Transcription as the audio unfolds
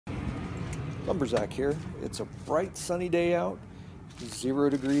Lumberjack here. It's a bright sunny day out, 0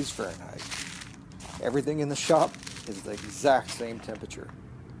 degrees Fahrenheit. Everything in the shop is the exact same temperature.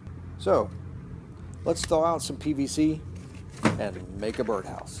 So, let's thaw out some PVC and make a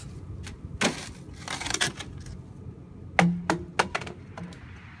birdhouse.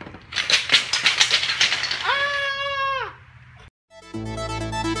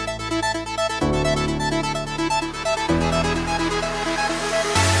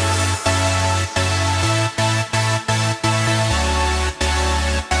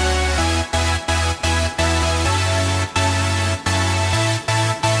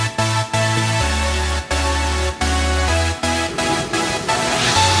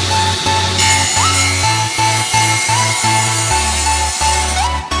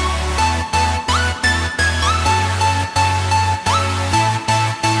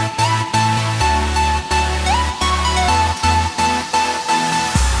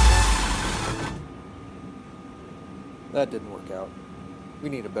 That didn't work out. We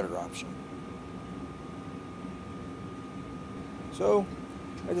need a better option. So,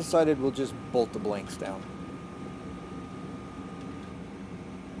 I decided we'll just bolt the blanks down.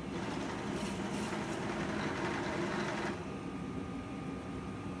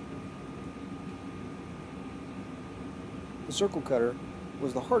 The circle cutter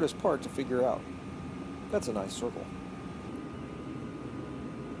was the hardest part to figure out. That's a nice circle.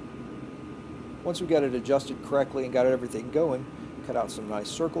 Once we got it adjusted correctly and got everything going, cut out some nice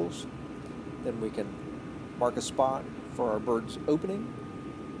circles. Then we can mark a spot for our bird's opening.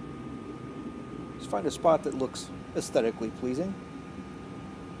 Just find a spot that looks aesthetically pleasing.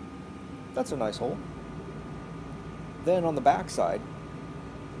 That's a nice hole. Then on the back side,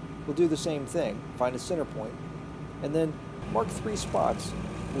 we'll do the same thing. Find a center point, and then mark 3 spots.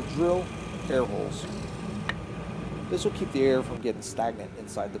 We'll drill air holes. This will keep the air from getting stagnant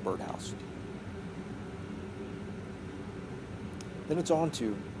inside the birdhouse. Then it's on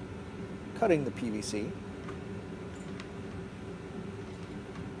to cutting the PVC.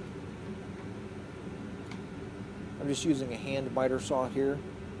 I'm just using a hand miter saw here,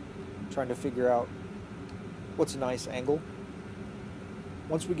 trying to figure out what's a nice angle.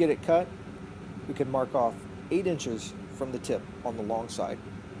 Once we get it cut, we can mark off 8 inches from the tip on the long side.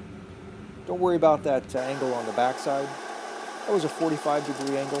 Don't worry about that angle on the back side. That was a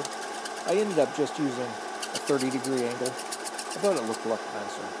 45-degree angle. I ended up just using a 30-degree angle. I thought it looked a lot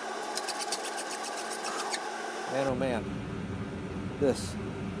nicer. Man, oh man, this is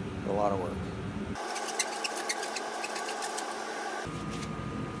a lot of work.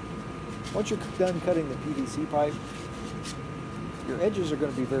 Once you're done cutting the PVC pipe, your edges are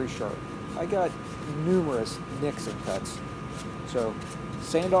going to be very sharp. I got numerous nicks and cuts. So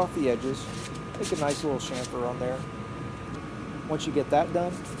sand off the edges, make a nice little chamfer on there. Once you get that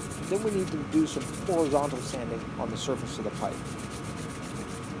done, then we need to do some horizontal sanding on the surface of the pipe.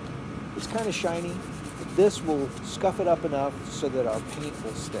 It's kind of shiny, but this will scuff it up enough so that our paint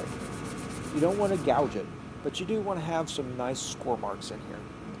will stick. You don't want to gouge it, but you do want to have some nice score marks in here.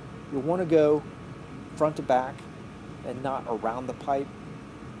 You'll want to go front to back and not around the pipe.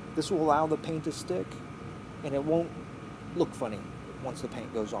 This will allow the paint to stick, and it won't look funny once the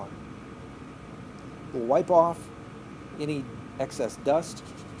paint goes on. We'll wipe off any excess dust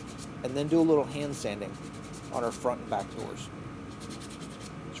and then do a little hand sanding on our front and back doors.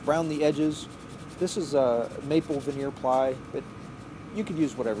 Just round the edges. This is a maple veneer ply, but you could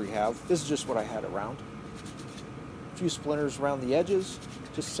use whatever you have. This is just what I had around. A few splinters around the edges,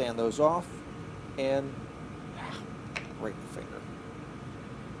 just sand those off, and right in the finger.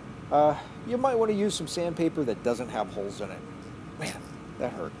 You might want to use some sandpaper that doesn't have holes in it. Man,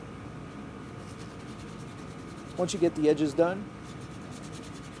 that hurt. Once you get the edges done,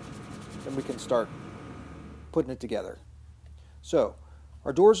 then we can start putting it together. So,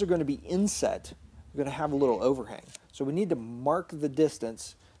 our doors are going to be inset. We're going to have a little overhang. So we need to mark the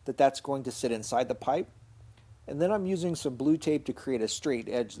distance that that's going to sit inside the pipe. And then I'm using some blue tape to create a straight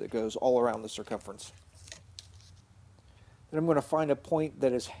edge that goes all around the circumference. Then I'm going to find a point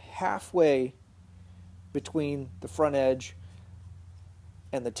that is halfway between the front edge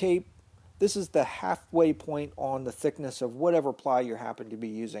and the tape. This is the halfway point on the thickness of whatever ply you happen to be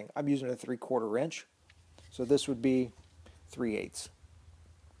using. I'm using a 3/4 inch, so this would be 3/8.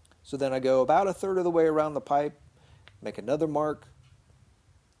 So then I go about 1/3 of the way around the pipe, make another mark,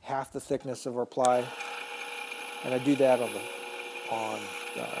 half the thickness of our ply, and I do that on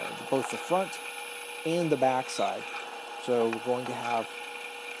both the front and the back side. So we're going to have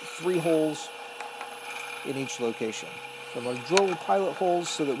 3 holes in each location. So I'm going to drill pilot holes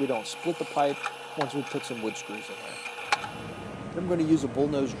so that we don't split the pipe once we put some wood screws in there. Then I'm going to use a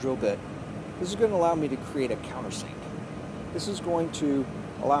bullnose drill bit This is going to allow me to create a countersink. This is going to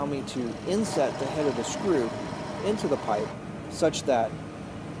allow me to inset the head of the screw into the pipe such that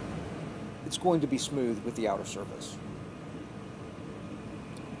it's going to be smooth with the outer surface.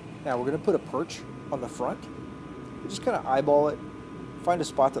 Now we're going to put a perch on the front. We just kind of eyeball it, find a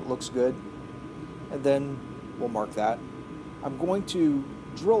spot that looks good, and then we'll mark that. I'm going to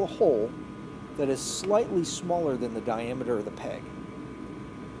drill a hole that is slightly smaller than the diameter of the peg.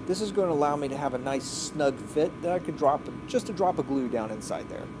 This is going to allow me to have a nice snug fit that I could drop just a drop of glue down inside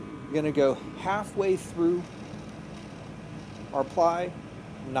there. We're going to go halfway through our ply,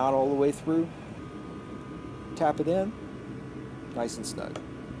 not all the way through. Tap it in, nice and snug.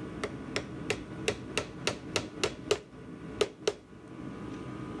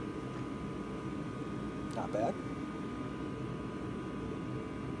 Not bad.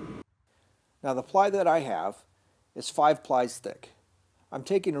 Now the ply that I have is 5 plies thick. I'm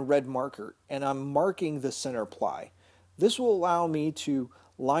taking a red marker and I'm marking the center ply. This will allow me to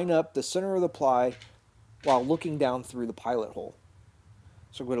line up the center of the ply while looking down through the pilot hole.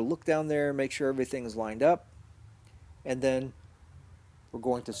 So I'm going to look down there, make sure everything's lined up, and then we're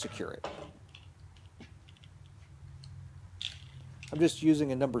going to secure it. I'm just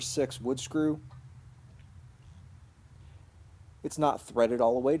using a number 6 wood screw. It's not threaded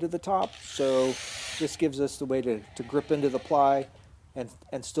all the way to the top, so this gives us the way to grip into the ply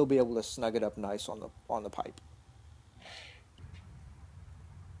and still be able to snug it up nice on the pipe.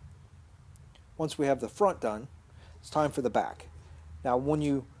 Once we have the front done, it's time for the back. Now when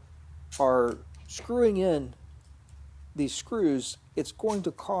you are screwing in these screws, it's going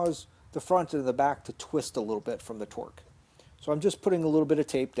to cause the front and the back to twist a little bit from the torque. So I'm just putting a little bit of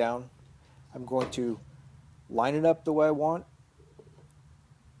tape down. I'm going to line it up the way I want,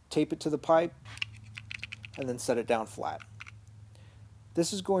 tape it to the pipe, and then set it down flat.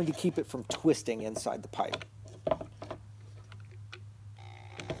 This is going to keep it from twisting inside the pipe.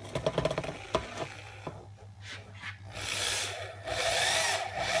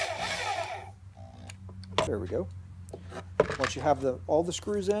 There we go. Once you have all the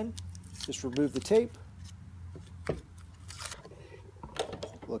screws in, just remove the tape.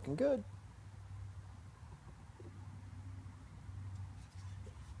 Looking good.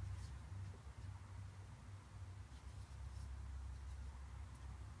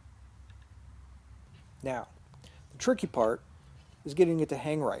 Now, the tricky part is getting it to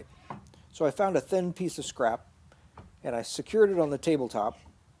hang right. So I found a thin piece of scrap and I secured it on the tabletop,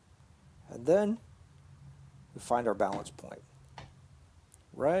 and then we find our balance point.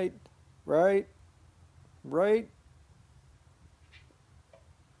 Right, right, right,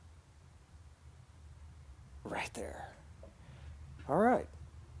 right there. All right,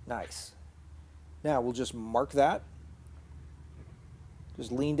 nice. Now we'll just mark that.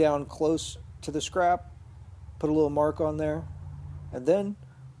 Just lean down close to the scrap, put a little mark on there, and then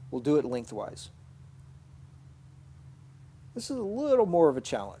we'll do it lengthwise. This is a little more of a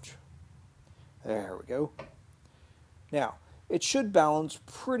challenge. There we go. Now, it should balance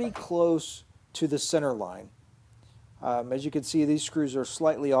pretty close to the center line. As you can see, these screws are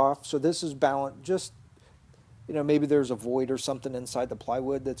slightly off, so this is balanced. Just, maybe there's a void or something inside the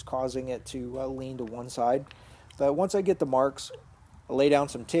plywood that's causing it to lean to one side. But once I get the marks, I lay down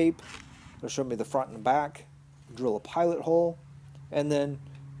some tape. It'll show me the front and the back, drill a pilot hole, and then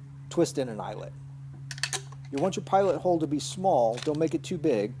twist in an eyelet. You want your pilot hole to be small, don't make it too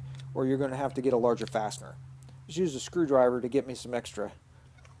big, or you're going to have to get a larger fastener. Just use a screwdriver to get me some extra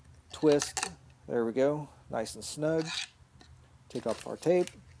twist. There we go, nice and snug. Take off our tape.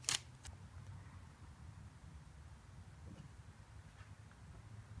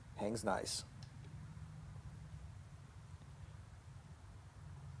 Hangs nice.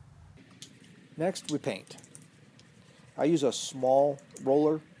 Next, we paint. I use a small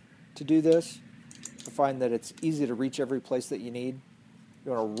roller to do this. I find that it's easy to reach every place that you need.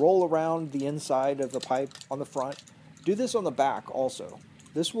 You want to roll around the inside of the pipe on the front. Do this on the back also.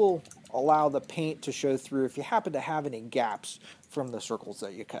 This will allow the paint to show through if you happen to have any gaps from the circles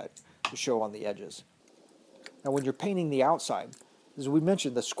that you cut to show on the edges. Now when you're painting the outside, as we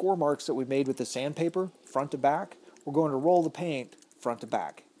mentioned, the score marks that we made with the sandpaper, front to back, we're going to roll the paint front to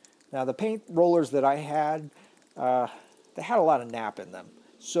back. Now the paint rollers that I had, they had a lot of nap in them.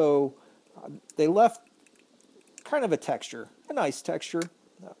 So they left kind of a texture, a nice texture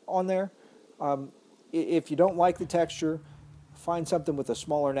on there. If you don't like the texture, find something with a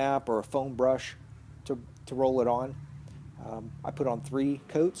smaller nap or a foam brush to roll it on. I put on 3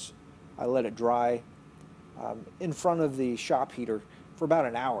 coats. I let it dry in front of the shop heater for about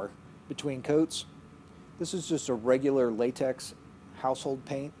an hour between coats. This is just a regular latex household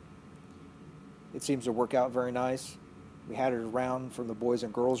paint. It seems to work out very nice. We had it around from the boys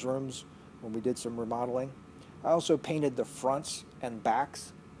and girls rooms when we did some remodeling. I also painted the fronts and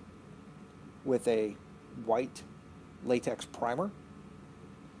backs with a white latex primer.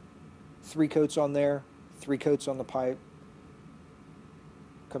 3 coats on there, 3 coats on the pipe.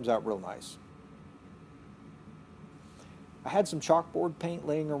 Comes out real nice. I had some chalkboard paint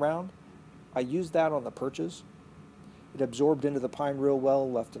laying around. I used that on the perches. It absorbed into the pine real well,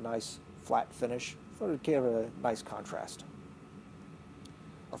 left a nice flat finish. Thought it gave a nice contrast.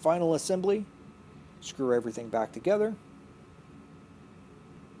 Our final assembly, screw everything back together.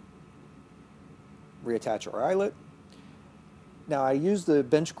 Reattach our eyelet. Now I use the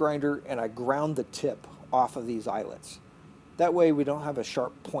bench grinder and I ground the tip off of these eyelets. That way we don't have a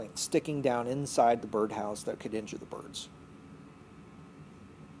sharp point sticking down inside the birdhouse that could injure the birds.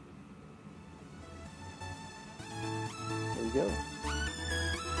 There you go.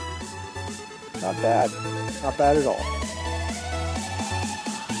 Not bad. Not bad at all.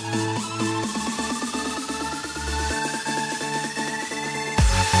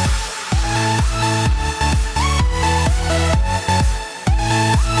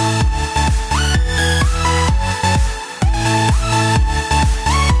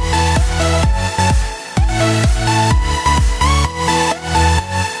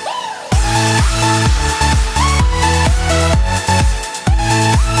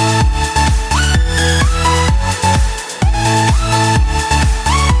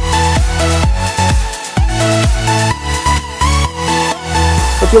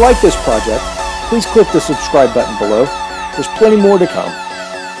 If you like this project, please click the subscribe button below. There's plenty more to come.